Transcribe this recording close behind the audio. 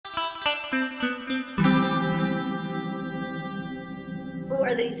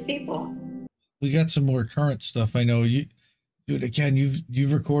are these people? We got some more current stuff. I know you, dude. Again,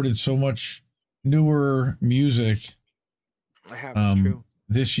 you've recorded so much newer music. I have. It's true.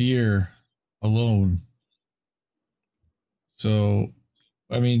 This year alone. So,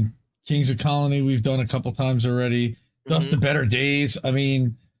 I mean, Kings of Colony we've done a couple times already. Just the Better Days. I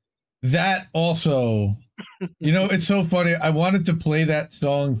mean, that also. You know, it's so funny. I wanted to play that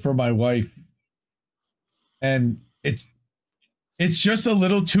song for my wife, and it's just a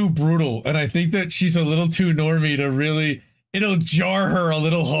little too brutal, and I think that she's a little too normie to really. It'll jar her a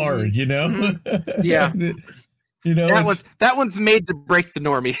little hard, you know. Yeah, you know that one's made to break the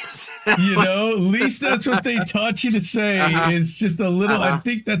normies. You know, at least that's what they taught you to say. It's just a little. I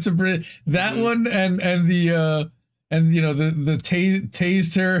think that's that one and the. And you know the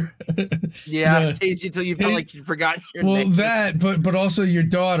tased her, tased you till you felt like you'd forgotten your name. Well, but also your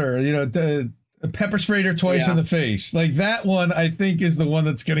daughter, you know, the pepper sprayed her twice in the face. Like that one, I think is the one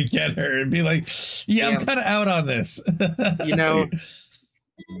that's gonna get her and be like, I'm kind of out on this, you know.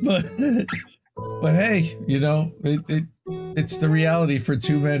 but hey, you know, it's the reality for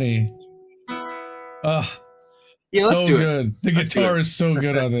too many. Let's so do good. It. The guitar is so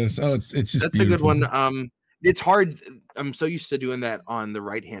good on this. Oh, it's just that's beautiful. A good one. It's hard. I'm so used to doing that on the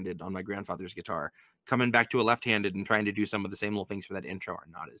right-handed on my grandfather's guitar. Coming back to a left-handed and trying to do some of the same little things for that intro are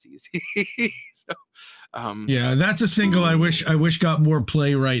not as easy. Yeah, that's a single I wish got more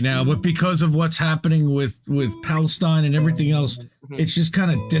play right now, but because of what's happening with Palestine and everything else, it's just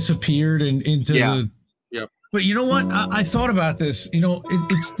kind of disappeared and into the. Yep. But you know what? I thought about this. You know,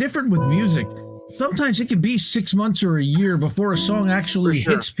 it's different with music. Sometimes it can be 6 months or a year before a song actually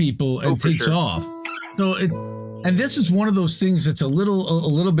hits people and takes off. So and this is one of those things that's a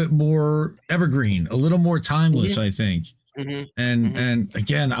little bit more evergreen, a little more timeless, I think. And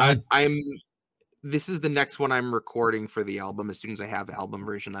again, this is the next one I'm recording for the album. As soon as I have the album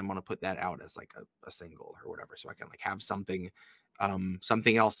version, I want to put that out as like a single or whatever, so I can like have something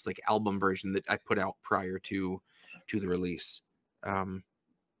else like album version that I put out prior to the release.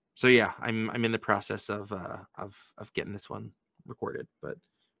 So yeah, I'm in the process of getting this one recorded, but.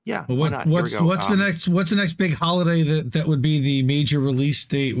 Yeah. Well, what's the next big holiday that would be the major release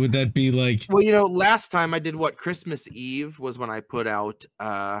date? Would that be like? Well, you know, last time I did Christmas Eve was when I put out.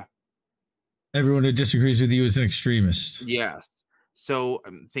 Everyone who disagrees with you is an extremist. Yes. So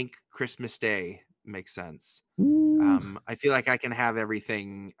think Christmas Day makes sense. I feel like I can have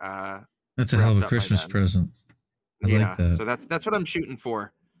everything. That's a hell of a Christmas present. I like that. So that's what I'm shooting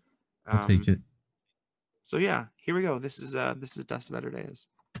for. I'll take it. So yeah, here we go. This is Dust of Better Days.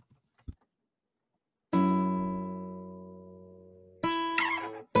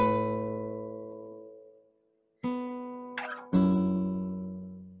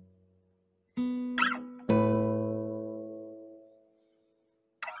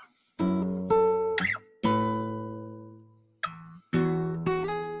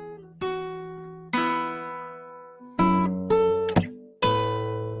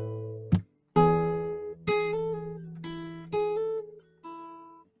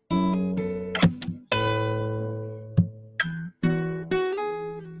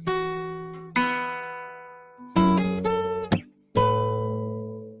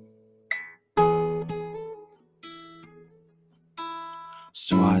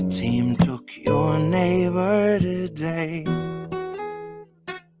 SWAT team took your neighbor today.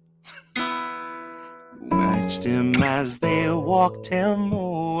 Watched him as they walked him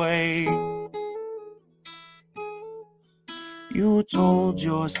away. You told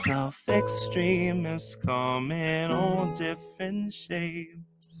yourself extremists come in all different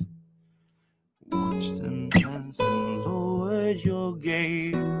shapes. Watched them dance and lowered your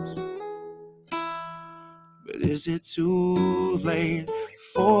gaze. But is it too late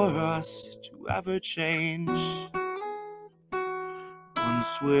for us to ever change?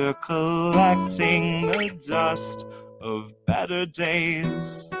 Once we're collecting the dust of better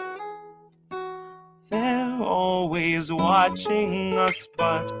days, they're always watching us,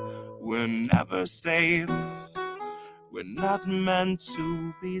 but we're never safe. We're not meant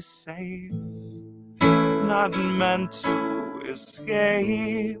to be safe, not meant to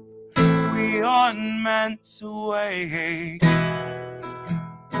escape. We aren't meant to wake.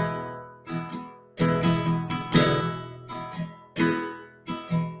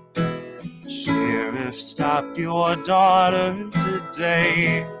 Sheriff, stop your daughter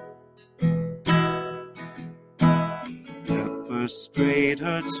today. Pepper sprayed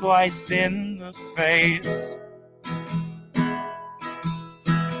her twice in the face.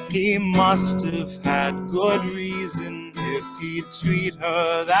 He must have had good reason if he'd treat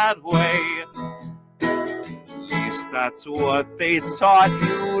her that way. At least that's what they taught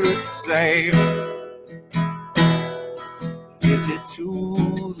you to say. Is it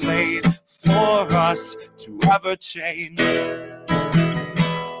too late for us to ever change?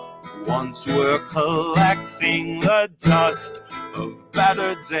 Once we're collecting the dust of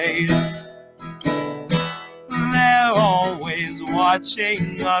better days, they're always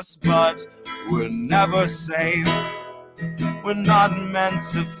watching us, but we're never safe. We're not meant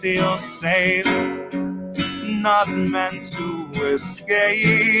to feel safe, not meant to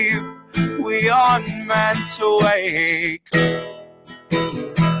escape. We aren't meant to wake.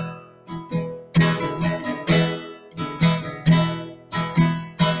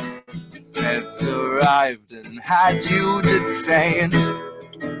 Feds arrived and had you detained.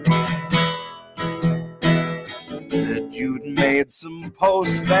 Said you'd made some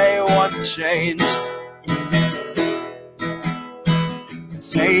posts, they weren't changed.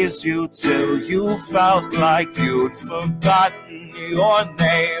 Tased you till you felt like you'd forgotten your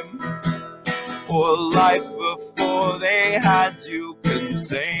name, or life before they had you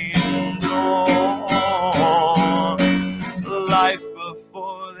contained. Oh, life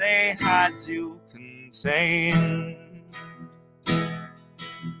before they had you contained.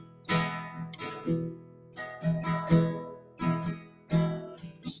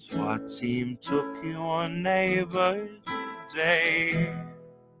 SWAT team took your neighbor today.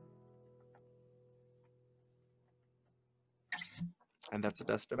 And that's the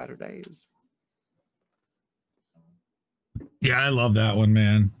best of better days. Yeah, I love that one,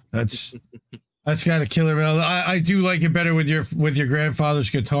 man. That's got a killer melody. I do like it better with your grandfather's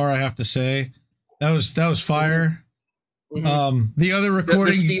guitar, I have to say. That was fire. Mm-hmm. The other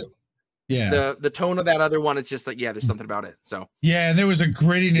recording, the tone of that other one, it's just like, yeah, there's something about it. So yeah, and there was a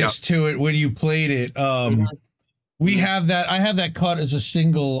grittiness to it when you played it. We have that. I have that cut as a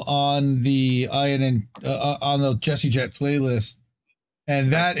single on the on the Jesse Jett playlist.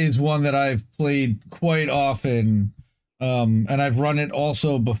 And that is one that I've played quite often, and I've run it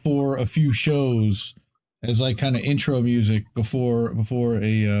also before a few shows as like kind of intro music before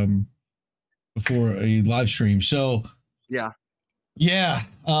a live stream. So yeah,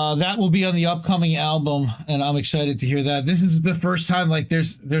 that will be on the upcoming album, and I'm excited to hear that. This is the first time like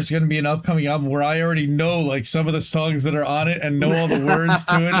there's going to be an upcoming album where I already know like some of the songs that are on it and know all the words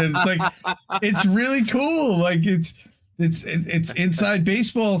to it, and it's like it's really cool. Like it's inside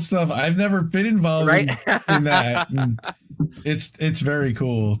baseball stuff. I've never been involved in that. And it's very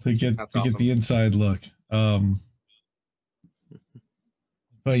cool to get the inside look.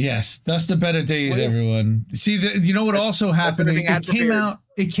 But yes, that's the better days, everyone. See, you know what also happened?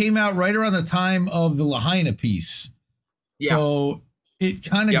 It came out right around the time of the Lahaina piece. Yeah. So it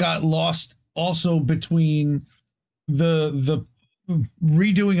kind of got lost also between the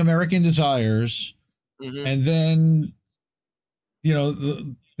redoing American Desires and then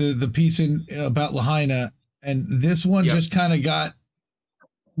the piece about Lahaina, and this one just kind of got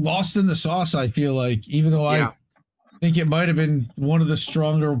lost in the sauce, I feel like, even though I think it might have been one of the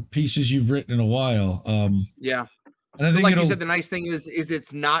stronger pieces you've written in a while. And I think, like you said, the nice thing is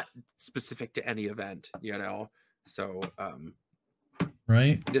it's not specific to any event, so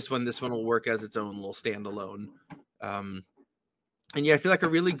right, this one will work as its own little standalone. And I feel like a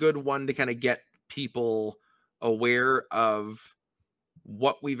really good one to kind of get people aware of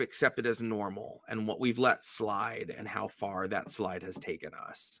what we've accepted as normal and what we've let slide and how far that slide has taken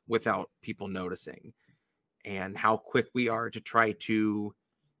us without people noticing, and how quick we are to try to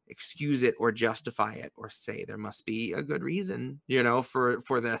excuse it or justify it or say there must be a good reason,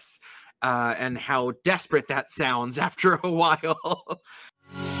 for this, and how desperate that sounds after a while.